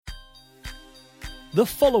The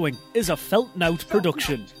following is a Feltnout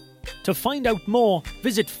production. To find out more,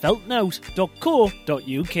 visit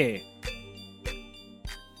feltnout.co.uk.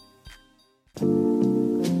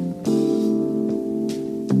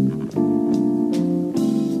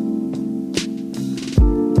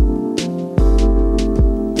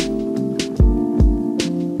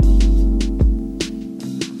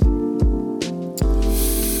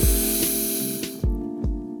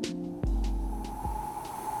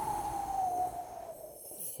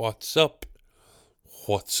 What's up?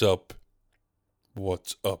 What's up?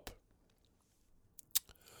 What's up?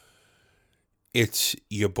 It's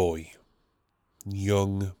your boy,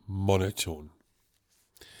 Young Monotone,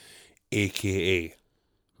 aka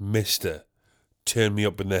Mr. Turn me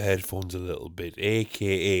up in the headphones a little bit,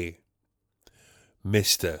 aka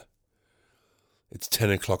Mr. It's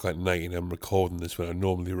 10 o'clock at night and I'm recording this when I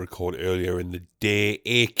normally record earlier in the day,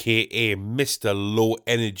 aka Mr. Low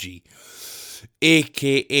Energy,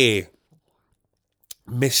 aka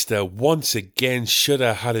Mr. Once again should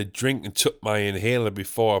have had a drink and took my inhaler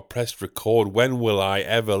before I pressed record. When will I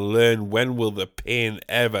ever learn? When will the pain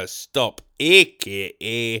ever stop?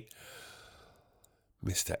 Aka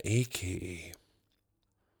Mr. aka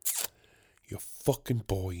your fucking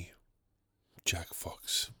boy Jack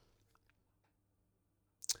Fox.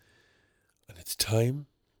 And it's time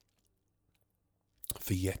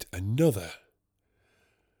for yet another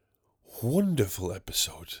wonderful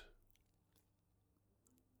episode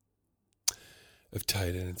of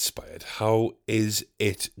Tired and Inspired. How is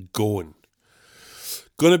it going?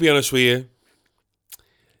 Gonna be honest with you,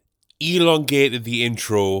 elongated the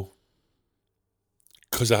intro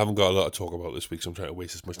because I haven't got a lot to talk about this week, so I'm trying to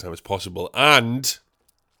waste as much time as possible. And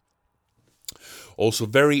also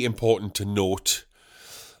very important to note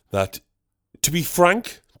that, to be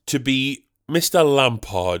frank, to be Mr.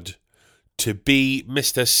 Lampard, to be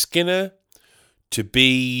Mr. Skinner, to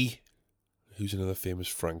be... who's another famous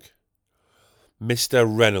Frank? Mr.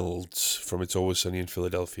 Reynolds from It's Always Sunny in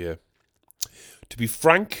Philadelphia. To be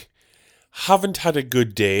frank, haven't had a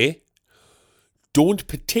good day. Don't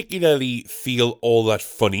particularly feel all that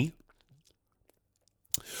funny.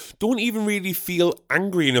 Don't even really feel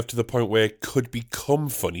angry enough to the point where it could become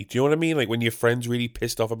funny. Do you know what I mean? Like when your friend's really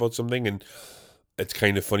pissed off about something and it's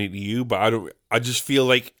kind of funny to you, but I just feel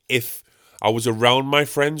like if I was around my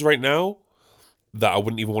friends right now, that I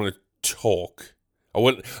wouldn't even want to talk.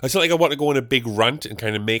 It's not like I want to go on a big rant and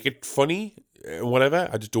kind of make it funny and whatever.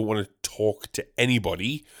 I just don't want to talk to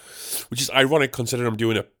anybody, which is ironic considering I'm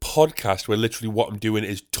doing a podcast where literally what I'm doing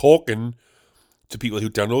is talking to people who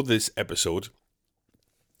download this episode.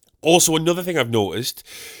 Also, another thing I've noticed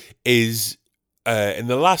is in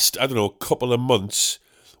the last, couple of months,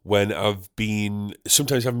 when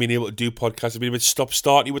sometimes haven't been able to do podcasts, I've been a bit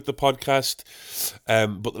stop-starty with the podcast.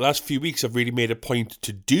 But the last few weeks, I've really made a point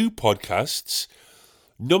to do podcasts.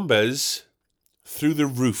 Numbers through the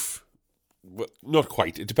roof. Well, not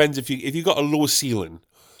quite. It depends if you got a low ceiling,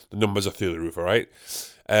 the numbers are through the roof, all right?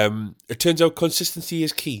 It turns out consistency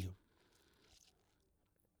is key.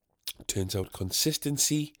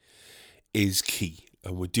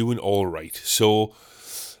 And we're doing all right. So...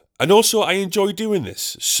 and also, I enjoy doing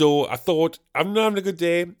this. So I thought, I'm not having a good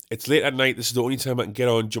day. It's late at night. This is the only time I can get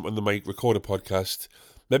on, jump on the mic, record a podcast.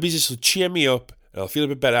 Maybe this will cheer me up and I'll feel a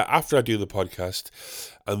bit better after I do the podcast.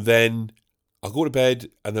 And then I'll go to bed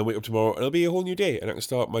and then wake up tomorrow and it'll be a whole new day. And I can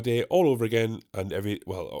start my day all over again. And I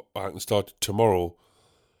can start tomorrow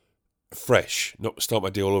fresh. Not start my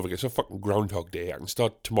day all over again. It's not fucking Groundhog Day. I can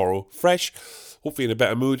start tomorrow fresh. Hopefully in a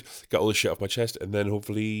better mood. Get all this shit off my chest. And then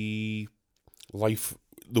hopefully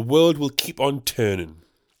the world will keep on turning.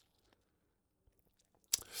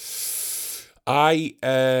 I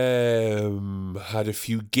had a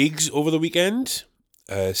few gigs over the weekend.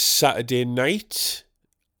 Saturday night,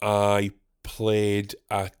 I played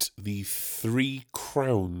at the Three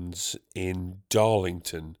Crowns in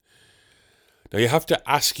Darlington. Now, you have to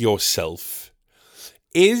ask yourself,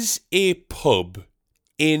 is a pub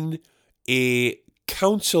in a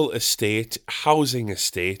council estate, housing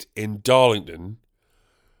estate in Darlington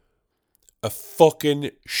a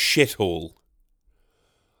fucking shithole?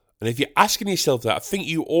 And if you're asking yourself that, I think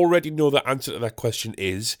you already know the answer to that question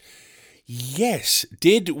is yes.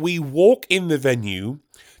 Did we walk in the venue,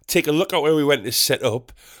 take a look at where we went to set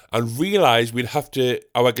up, and realise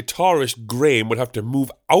our guitarist Graham would have to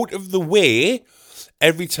move out of the way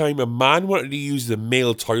every time a man wanted to use the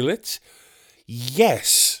male toilet?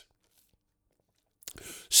 Yes.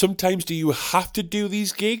 Sometimes do you have to do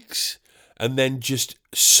these gigs and then just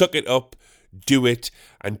suck it up, do it,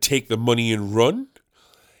 and take the money and run?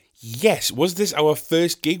 Yes. Was this our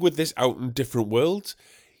first gig with this out in Different Worlds?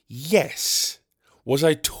 Yes. Was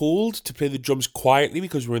I told to play the drums quietly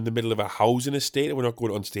because we're in the middle of a housing estate and we're not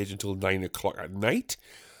going on stage until 9 o'clock at night?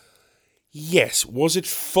 Yes. Was it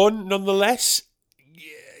fun nonetheless?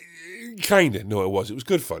 Kinda. No, it was. It was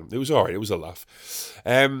good fun. It was alright. It was a laugh.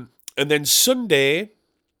 And then Sunday,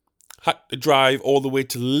 had to drive all the way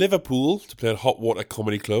to Liverpool to play at Hot Water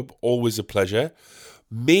Comedy Club. Always a pleasure.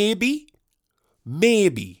 Maybe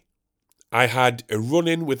I had a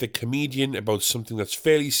run-in with a comedian about something that's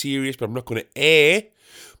fairly serious, but I'm not going to air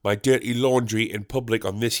my dirty laundry in public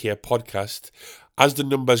on this here podcast. As the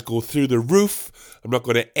numbers go through the roof, I'm not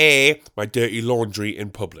going to air my dirty laundry in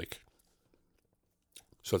public.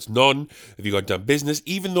 So it's none of your goddamn business,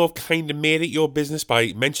 even though I've kind of made it your business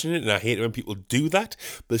by mentioning it, and I hate it when people do that.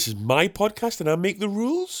 But this is my podcast, and I make the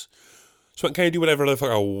rules. So I can kind of do whatever the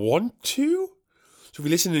fuck I want to. So if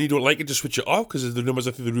you listen and you don't like it, just switch it off because the numbers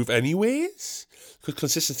are through the roof anyways. Because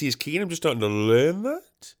consistency is key and I'm just starting to learn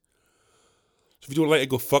that. So if you don't like it,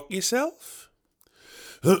 go fuck yourself.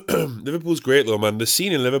 Liverpool's great though, man. The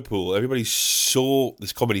scene in Liverpool,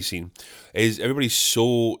 this comedy scene, everybody's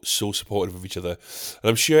so supportive of each other. And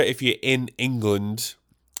I'm sure if you're in England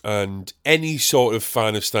and any sort of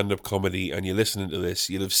fan of stand-up comedy and you're listening to this,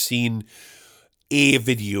 you'll have seen a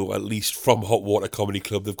video at least from Hot Water Comedy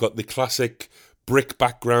Club. They've got the classic brick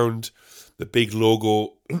background, the big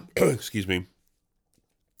logo, excuse me,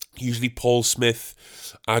 usually Paul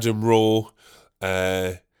Smith, Adam Rowe,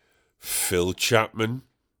 Phil Chapman,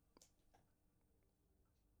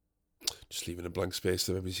 just leaving a blank space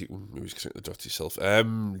there, maybe you can connect the dots yourself,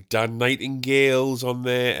 Dan Nightingale's on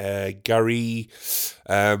there, Gary,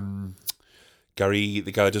 the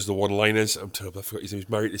guy that does the one-liners, I'm terrible, I forgot his name,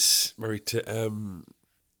 he's married to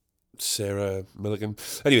Sarah Milligan,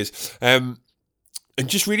 anyways, and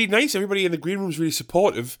just really nice. Everybody in the green room was really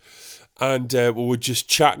supportive. And we were just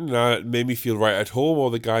chatting. And it made me feel right at home. All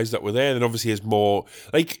the guys that were there. And obviously there's more...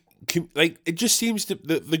 Like it just seems to...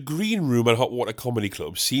 The green room at Hot Water Comedy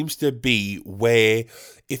Club seems to be where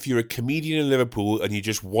if you're a comedian in Liverpool and you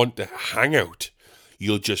just want to hang out,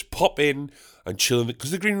 you'll just pop in and chill. Because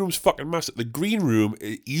the green room's fucking massive. The green room,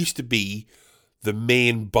 it used to be the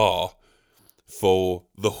main bar for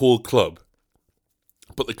the whole club.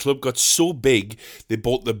 But the club got so big, they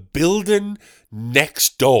bought the building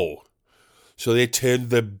next door. So they turned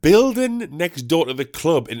the building next door to the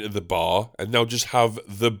club into the bar, and now just have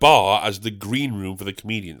the bar as the green room for the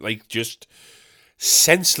comedian. Like, just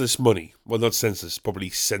senseless money. Well, not senseless, probably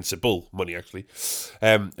sensible money, actually.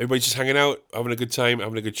 Everybody's just hanging out, having a good time,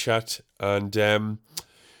 having a good chat, and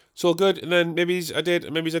it's all good. And then maybe I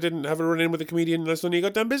did, maybe I didn't have a run-in with a comedian. That's none of your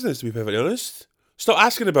goddamn business, to be perfectly honest. Stop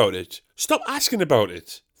asking about it. Stop asking about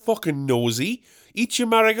it. Fucking nosy. Eat your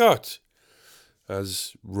marigot.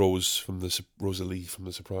 As Rosalie from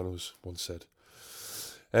The Sopranos once said.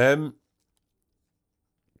 I've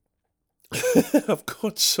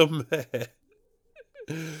got some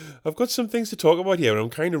things to talk about here, and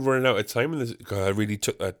I'm kind of running out of time. And I really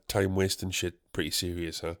took that time wasting shit pretty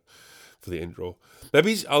serious, huh? For the intro.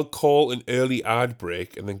 Maybe I'll call an early ad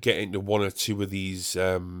break and then get into one or two of these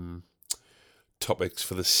topics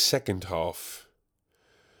for the second half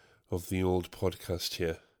of the old podcast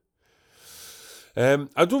here.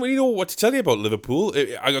 I don't really know what to tell you about Liverpool.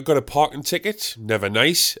 I got a parking ticket, never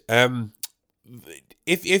nice.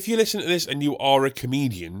 If you listen to this and you are a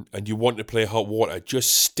comedian and you want to play Hot Water,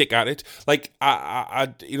 just stick at it. Like I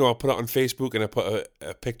put it on Facebook and I put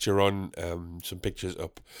a picture on, some pictures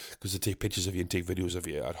up because they take pictures of you and take videos of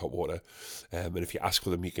you at Hot Water. And if you ask for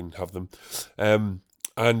them, you can have them.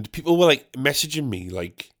 And people were like messaging me,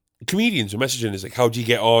 like comedians were messaging us like, how do you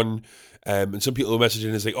get on? And some people were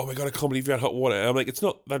messaging us like, oh my god, I can't believe you're at Hot Water. And I'm like, it's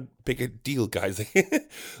not that big a deal, guys.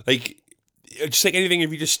 Like just like anything,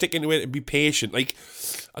 if you just stick into it and be patient. Like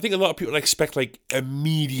I think a lot of people expect like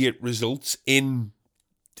immediate results in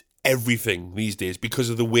everything these days because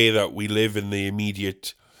of the way that we live in the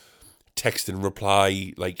immediate text and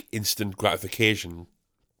reply, like instant gratification.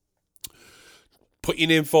 Put your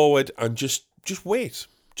name forward and just wait.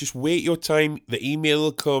 Just wait your time. The email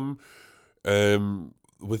will come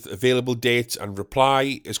with available dates and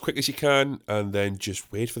reply as quick as you can, and then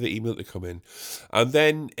just wait for the email to come in. And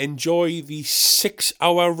then enjoy the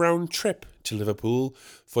 6-hour round trip to Liverpool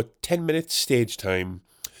for 10 minutes stage time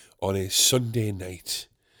on a Sunday night.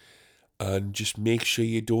 And just make sure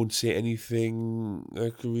you don't say anything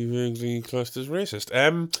that could be vaguely classed as racist.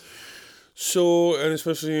 So, and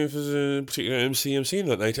especially if there's a particular MC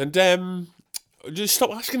that night. And just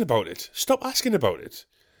stop asking about it. Stop asking about it.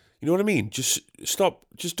 You know what I mean? Just stop.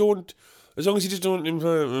 Just don't. As long as you just don't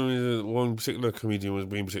imply one particular comedian was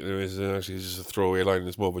being particularly racist, actually it's just a throwaway line and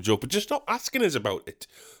it's more of a joke. But just stop asking us about it.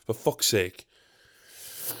 For fuck's sake.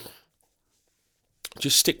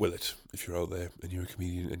 just stick with it if you're out there and you're a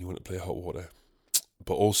comedian and you want to play hot water.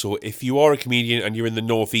 But also, if you are a comedian and you're in the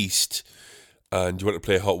Northeast and you want to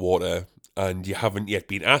play hot water and you haven't yet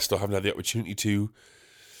been asked or haven't had the opportunity to,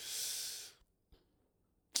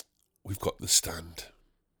 we've got the stand.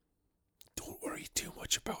 Don't worry too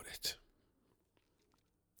much about it.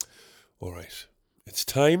 All right, it's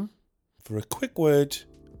time for a quick word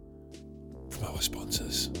from our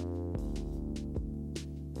sponsors.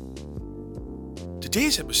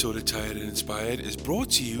 Today's episode of Tired and Inspired is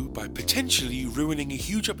brought to you by potentially ruining a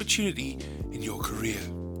huge opportunity in your career.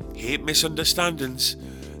 Hate misunderstandings?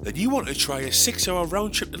 Then you want to try a 6-hour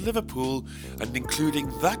round trip to Liverpool and including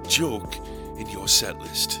that joke in your set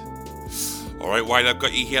list. Alright, while I've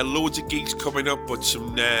got you here, loads of gigs coming up, but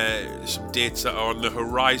some dates that are on the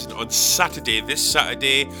horizon. On Saturday, this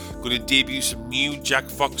Saturday, going to debut some new Jack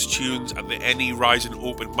Fox tunes at the NE Rising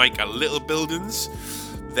Open Mic at Little Buildings.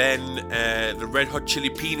 Then the Red Hot Chili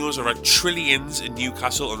Pinos are at Trillions in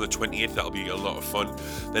Newcastle on the 28th. That'll be a lot of fun.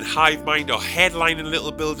 Then Hive Mind are headlining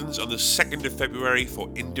Little Buildings on the 2nd of February for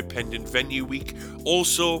Independent Venue Week.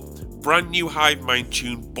 Also, brand new Hive Mind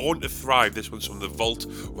tune, Born to Thrive. This one's from The Vault.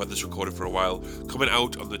 We've had this recorded for a while. Coming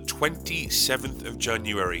out on the 27th of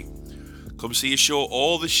January. Come see a show.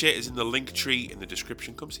 All the shit is in the link tree in the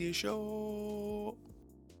description. Come see a show.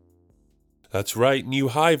 That's right, new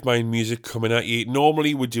Hive Mind music coming at you.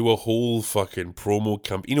 Normally we do a whole fucking promo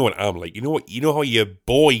camp. You know what I'm like. You know how your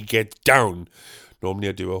boy gets down. Normally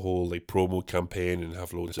I do a whole like promo campaign and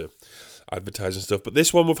have loads of advertising stuff. But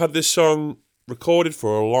this one, we've had this song recorded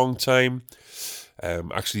for a long time.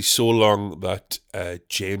 Actually so long that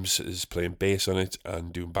James is playing bass on it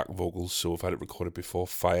and doing back vocals. So we've had it recorded before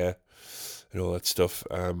Fire and all that stuff.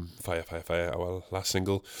 Fire, our last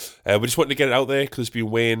single. We just wanted to get it out there because it's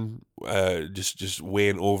been weighing, just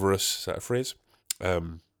weighing over us. Is that a phrase?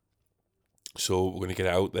 So we're going to get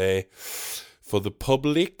it out there for the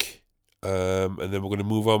public, and then we're going to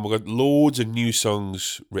move on. We've got loads of new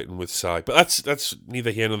songs written with Psy, but that's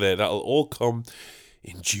neither here nor there. That'll all come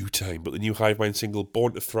in due time. But the new Hive Mind single,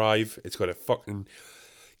 Born to Thrive, it's got a fucking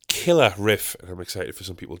killer riff, and I'm excited for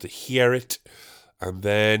some people to hear it. And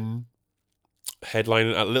then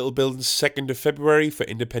headlining at Little Buildings 2nd of February for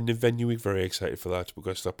Independent Venue Week. Very excited for that. We're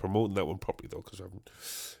going to start promoting that one properly though, because I haven't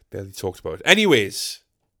barely talked about it. Anyways,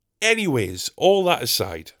 all that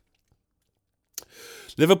aside,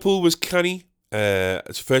 Liverpool was canny.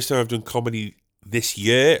 It's the first time I've done comedy this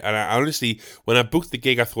year, and I honestly, when I booked the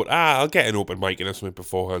gig, I thought, I'll get an open mic and have something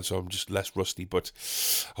beforehand, so I'm just less rusty. But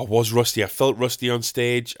I was rusty. I felt rusty on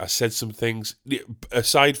stage. I said some things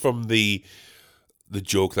aside from the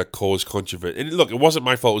joke that caused controversy. And look, it wasn't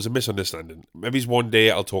my fault. It was a misunderstanding. Maybe it's one day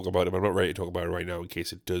I'll talk about it, but I'm not ready to talk about it right now in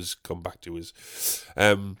case it does come back to us.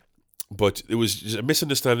 But it was just a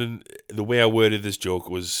misunderstanding. The way I worded this joke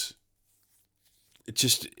was...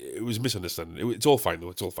 It was a misunderstanding. It's all fine,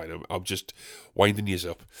 though. It's all fine. I'm just winding you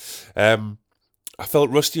up. I felt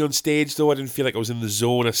rusty on stage, though. I didn't feel like I was in the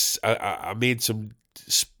zone. I made some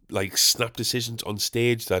like snap decisions on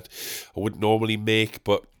stage that I wouldn't normally make,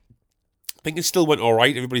 but I think it still went all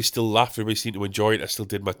right. Everybody still laughed. Everybody seemed to enjoy it. I still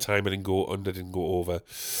did my time. I didn't go under, didn't go over.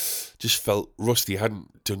 Just felt rusty. I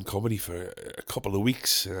hadn't done comedy for a couple of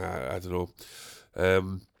weeks. I don't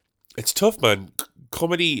know. It's tough, man.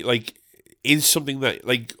 Comedy, is something that,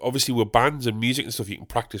 obviously with bands and music and stuff, you can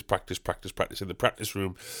practice in the practice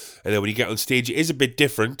room. And then when you get on stage, it is a bit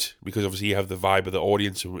different because obviously you have the vibe of the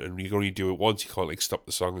audience and you can only do it once. You can't, stop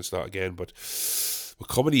the song and start again. But with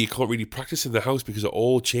comedy, you can't really practice in the house because it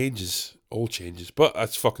all changes. But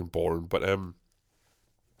that's fucking boring. But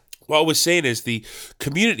what I was saying is the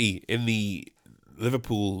community in the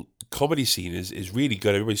Liverpool comedy scene is really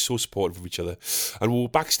good. Everybody's so supportive of each other. And we were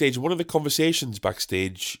backstage, one of the conversations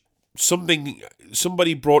backstage,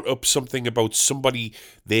 somebody brought up something about somebody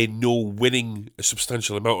they know winning a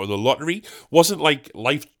substantial amount on the lottery. Wasn't it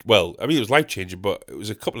was life-changing, but it was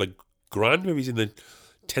a couple of grand, maybe it's in the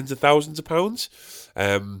tens of thousands of pounds.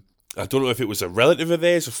 I don't know if it was a relative of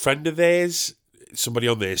theirs, a friend of theirs, somebody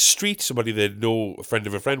on their street, somebody they know, a friend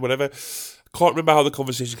of a friend, whatever. Can't remember how the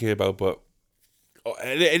conversation came about, but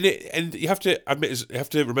and you have to admit, you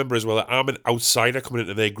have to remember as well that I'm an outsider coming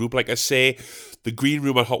into their group. Like I say, the green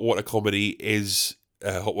room at Hot Water Comedy is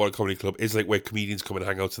Hot Water Comedy Club is like where comedians come and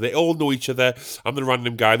hang out. So they all know each other. I'm the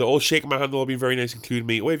random guy. They're all shaking my hand. They're all being very nice, including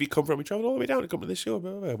me. Where have you come from? We travelled all the way down to come to this show,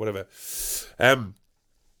 blah, blah, blah, whatever.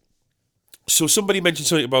 So somebody mentioned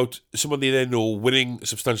something about somebody they know winning a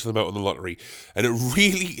substantial amount on the lottery, and it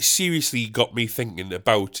really seriously got me thinking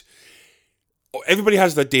about. Everybody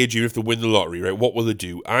has that daydream if they win the lottery, right? What will they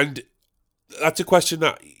do? And that's a question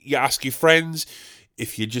that you ask your friends,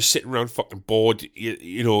 if you're just sitting around fucking bored,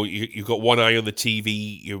 you've got one eye on the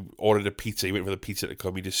TV, you ordered a pizza, you wait for the pizza to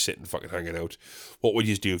come, you just sitting fucking hanging out. What would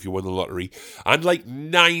you do if you won the lottery? And like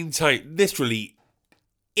 9 times, literally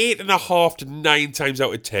 8.5 to 9 times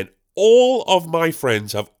out of 10, all of my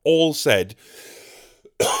friends have all said,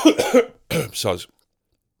 soz,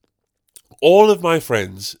 all of my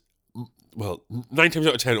friends, well, 9 times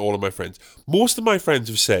out of 10, all of my friends, most of my friends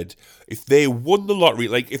have said if they won the lottery,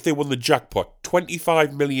 like if they won the jackpot,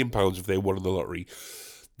 £25 million if they won in the lottery,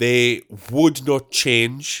 they would not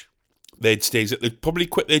change. They'd probably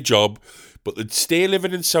quit their job, but they'd stay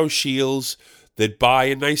living in South Shields. They'd buy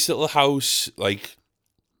a nice little house, like,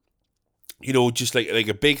 just like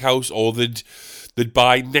a big house, or they'd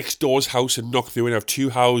buy next door's house and knock through and have 2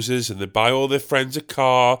 houses, and they'd buy all their friends a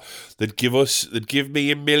car. They'd give me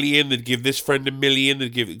 $1 million. They'd give this friend $1 million.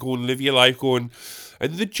 They'd go and live your life, and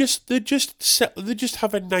they'd just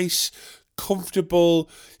have a nice, comfortable,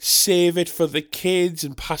 save it for the kids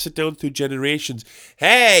and pass it down through generations.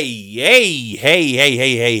 Hey!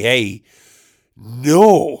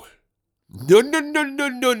 No. No.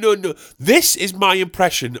 This is my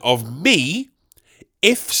impression of me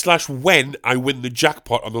if/when I win the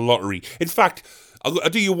jackpot on the lottery. In fact, I'll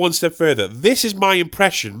do you one step further. This is my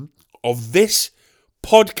impression of this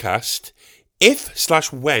podcast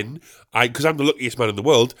if/when because I'm the luckiest man in the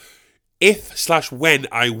world, if/when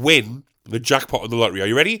I win the jackpot on the lottery. Are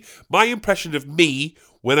you ready? My impression of me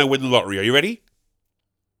when I win the lottery. Are you ready?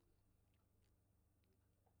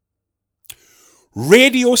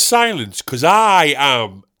 Radio silence, because I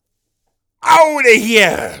am out of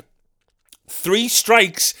here. 3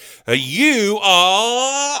 strikes, and you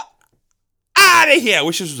are out of here. I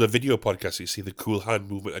wish this was a video podcast so you see the cool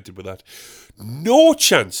hand movement I did with that. No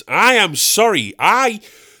chance. I am sorry.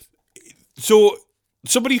 So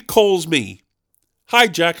somebody calls me, "Hi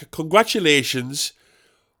Jack, congratulations."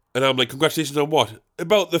 And I'm like, "Congratulations on what?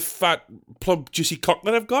 About the fat, plump, juicy cock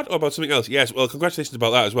that I've got? Or about something else?" "Yes, well, congratulations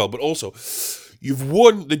about that as well. But also, you've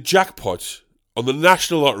won the jackpot on the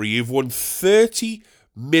National Lottery. You've won £30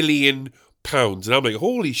 million. And I'm like,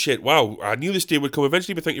 holy shit, wow, I knew this day would come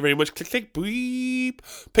eventually, but thank you very much." Click, click, beep.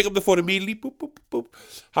 Pick up the phone immediately. Boop, boop, boop.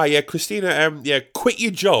 "Hi, yeah, Christina, quit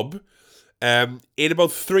your job. In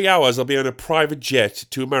about 3 hours, I'll be on a private jet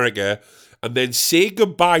to America, and then say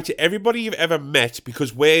goodbye to everybody you've ever met,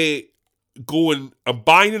 because we're going, I'm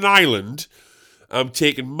buying an island. I'm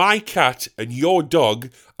taking my cat and your dog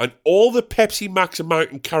and all the Pepsi Max amount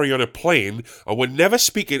can carry on a plane, and we're never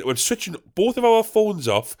speaking. We're switching both of our phones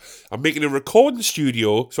off. I'm making a recording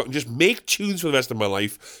studio so I can just make tunes for the rest of my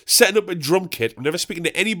life, setting up a drum kit. I'm never speaking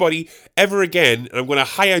to anybody ever again, and I'm going to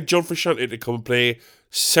hire John Frusciante to come and play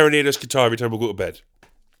Serenade's guitar every time we go to bed."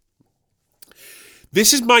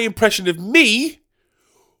 This is my impression of me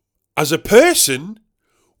as a person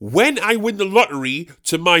when I win the lottery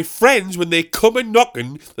to my friends when they come and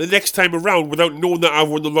knocking the next time around without knowing that I've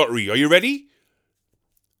won the lottery. Are you ready?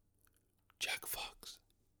 Jack Fox.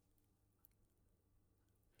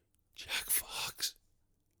 Jack Fox.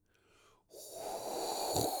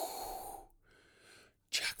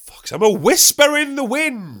 Jack Fox. I'm a whisper in the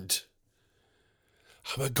wind.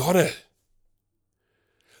 I'm a goner.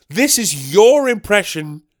 This is your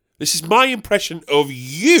impression. This is my impression of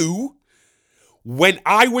you when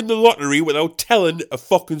I win the lottery without telling a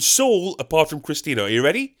fucking soul apart from Christina. Are you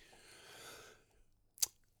ready?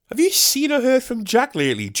 Have you seen or heard from Jack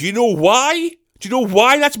lately? Do you know why? Do you know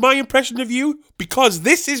why that's my impression of you? Because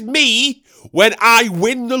this is me when I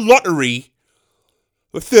win the lottery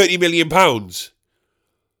for £30 million.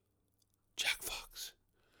 Jack Fox.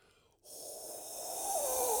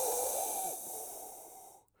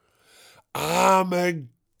 I'm a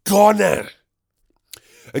goner.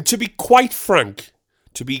 And to be quite frank,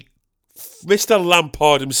 to be Mr.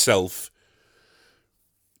 Lampard himself,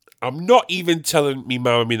 I'm not even telling me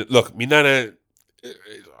mum. I mean, look, me nana,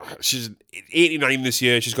 she's 89 this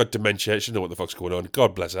year. She's got dementia. She doesn't know what the fuck's going on.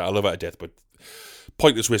 God bless her. I love her to death, but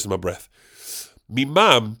pointless wasting my breath. Me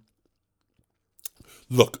mum,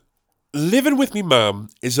 look, living with me mum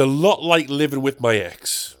is a lot like living with my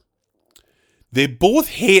ex. They're both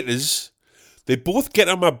haters. They both get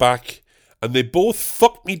on my back. And they both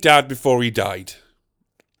fucked me dad before he died.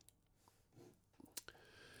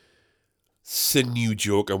 It's a new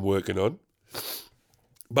joke I'm working on.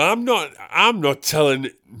 But I'm not telling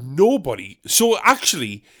nobody. So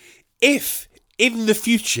actually, if in the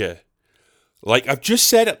future, like I've just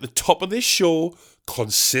said at the top of this show,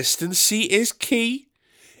 consistency is key.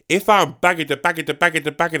 If I'm banging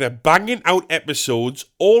out episodes,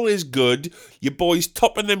 all is good. Your boy's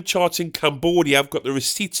topping them charts in Cambodia. I've got the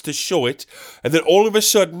receipts to show it. And then all of a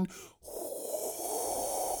sudden,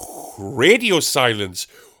 radio silence.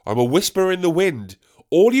 I'm a whisper in the wind.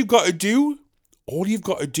 All you've got to do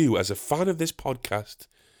as a fan of this podcast,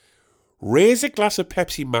 raise a glass of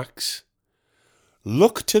Pepsi Max,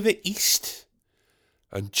 look to the east,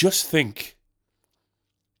 and just think,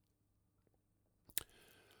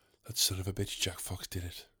 that son of a bitch Jack Fox did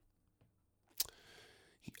it.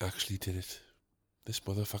 He actually did it. This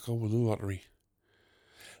motherfucker won the lottery.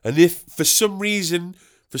 And if for some reason,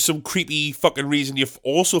 for some creepy fucking reason, you're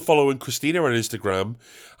also following Christina on Instagram,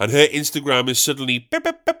 and her Instagram is suddenly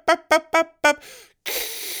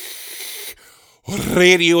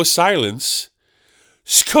radio silence,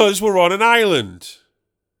 it's because we're on an island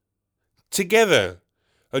together,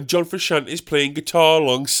 and John Frusciante is playing guitar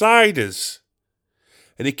alongside us.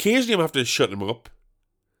 And occasionally I'm going to have to shut him up,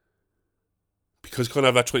 because I can't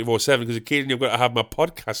have that 24/7, because occasionally I've got to have my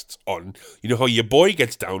podcasts on. You know how your boy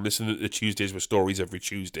gets down listening to the Tuesdays with Stories every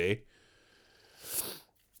Tuesday.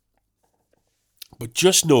 But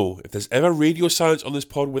just know, if there's ever radio silence on this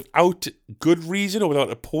pod without good reason or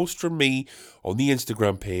without a post from me on the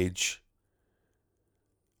Instagram page,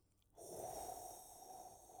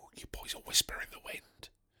 your boy's a whisper in the wind.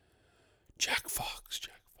 Jack Fox,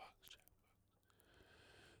 Jack Fox,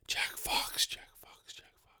 Jack Fox, Jack Fox,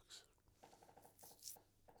 Jack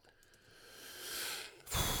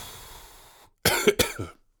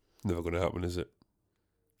Fox. Never going to happen, is it?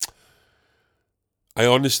 I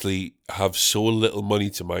honestly have so little money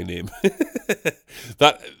to my name.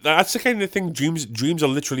 That's the kind of thing dreams are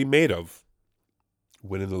literally made of.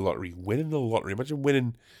 Winning the lottery. Imagine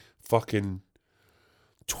winning fucking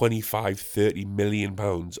 25-30 million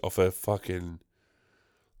pounds off a fucking...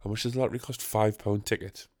 How much does the lottery cost? £5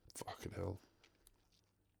 ticket. Fucking hell.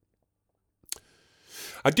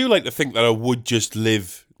 I do like to think that I would just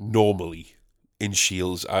live normally in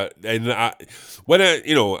Shields. I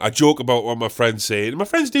joke about what my friends say, and my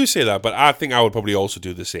friends do say that, but I think I would probably also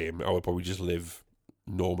do the same. I would probably just live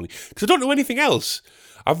normally, because I don't know anything else.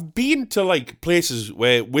 I've been to like places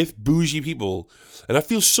where with bougie people, and I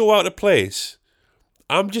feel so out of place.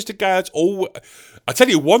 I'm just a guy that's always... I'll tell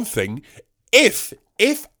you one thing, if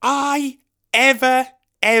I ever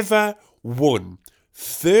won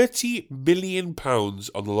 £30 million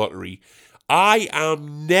on the lottery,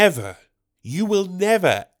 you will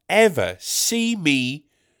never, ever see me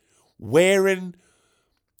wearing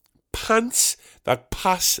pants that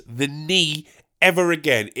pass the knee ever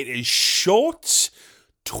again. It is shorts,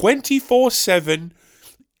 24/7,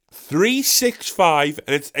 365,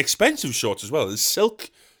 and it's expensive shorts as well. It's silk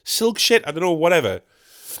shit, I don't know, whatever.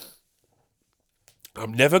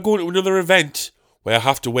 I'm never going to another event where I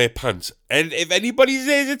have to wear pants. And if anybody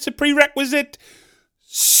says it's a prerequisite,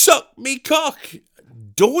 suck me cock.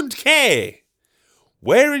 Don't care.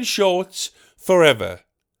 Wearing shorts forever.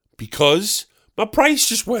 Because my price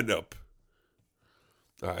just went up.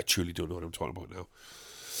 I truly don't know what I'm talking about now.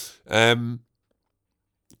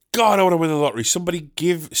 God, I want to win the lottery. Somebody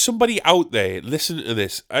out there, listen to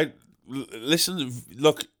this.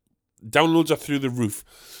 Look, downloads are through the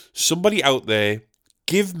roof. Somebody out there,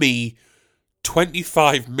 give me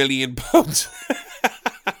 £25 million.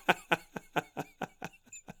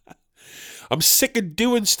 I'm sick of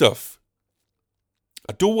doing stuff.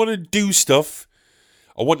 I don't want to do stuff.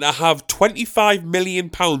 I want to have £25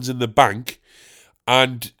 million in the bank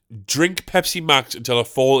and drink Pepsi Max until I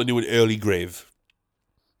fall into an early grave.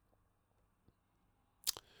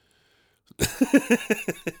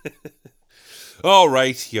 All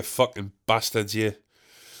right, you fucking bastards, you.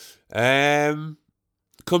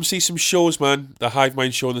 Come see some shows, man. The Hive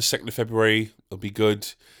Mind show on the 2nd of February will be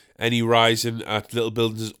good. Any Rising at Little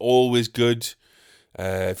Buildings is always good.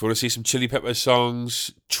 If you want to see some Chili Pepper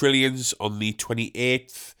songs, Trillions on the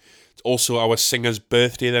 28th. It's also our singer's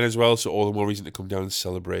birthday then as well, so all the more reason to come down and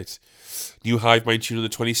celebrate. New Hive Mind tune on the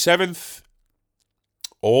 27th.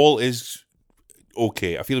 All is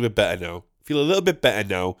okay. I feel a bit better now. I feel a little bit better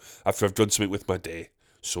now after I've done something with my day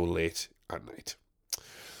so late at night.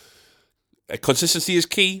 Consistency is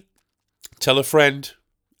key. Tell a friend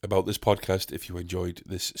about this podcast if you enjoyed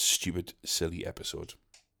this stupid, silly episode.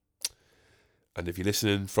 And if you're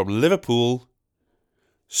listening from Liverpool,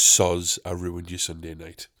 soz, I ruined your Sunday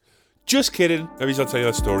night. Just kidding. Maybe I'll tell you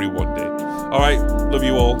that story one day. All right. Love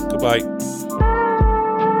you all. Goodbye.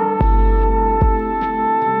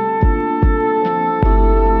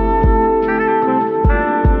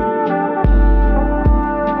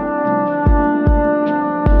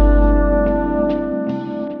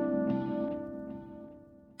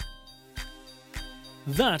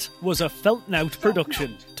 That was a Feltnout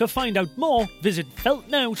production. To find out more, visit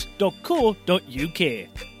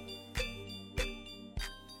feltnout.co.uk.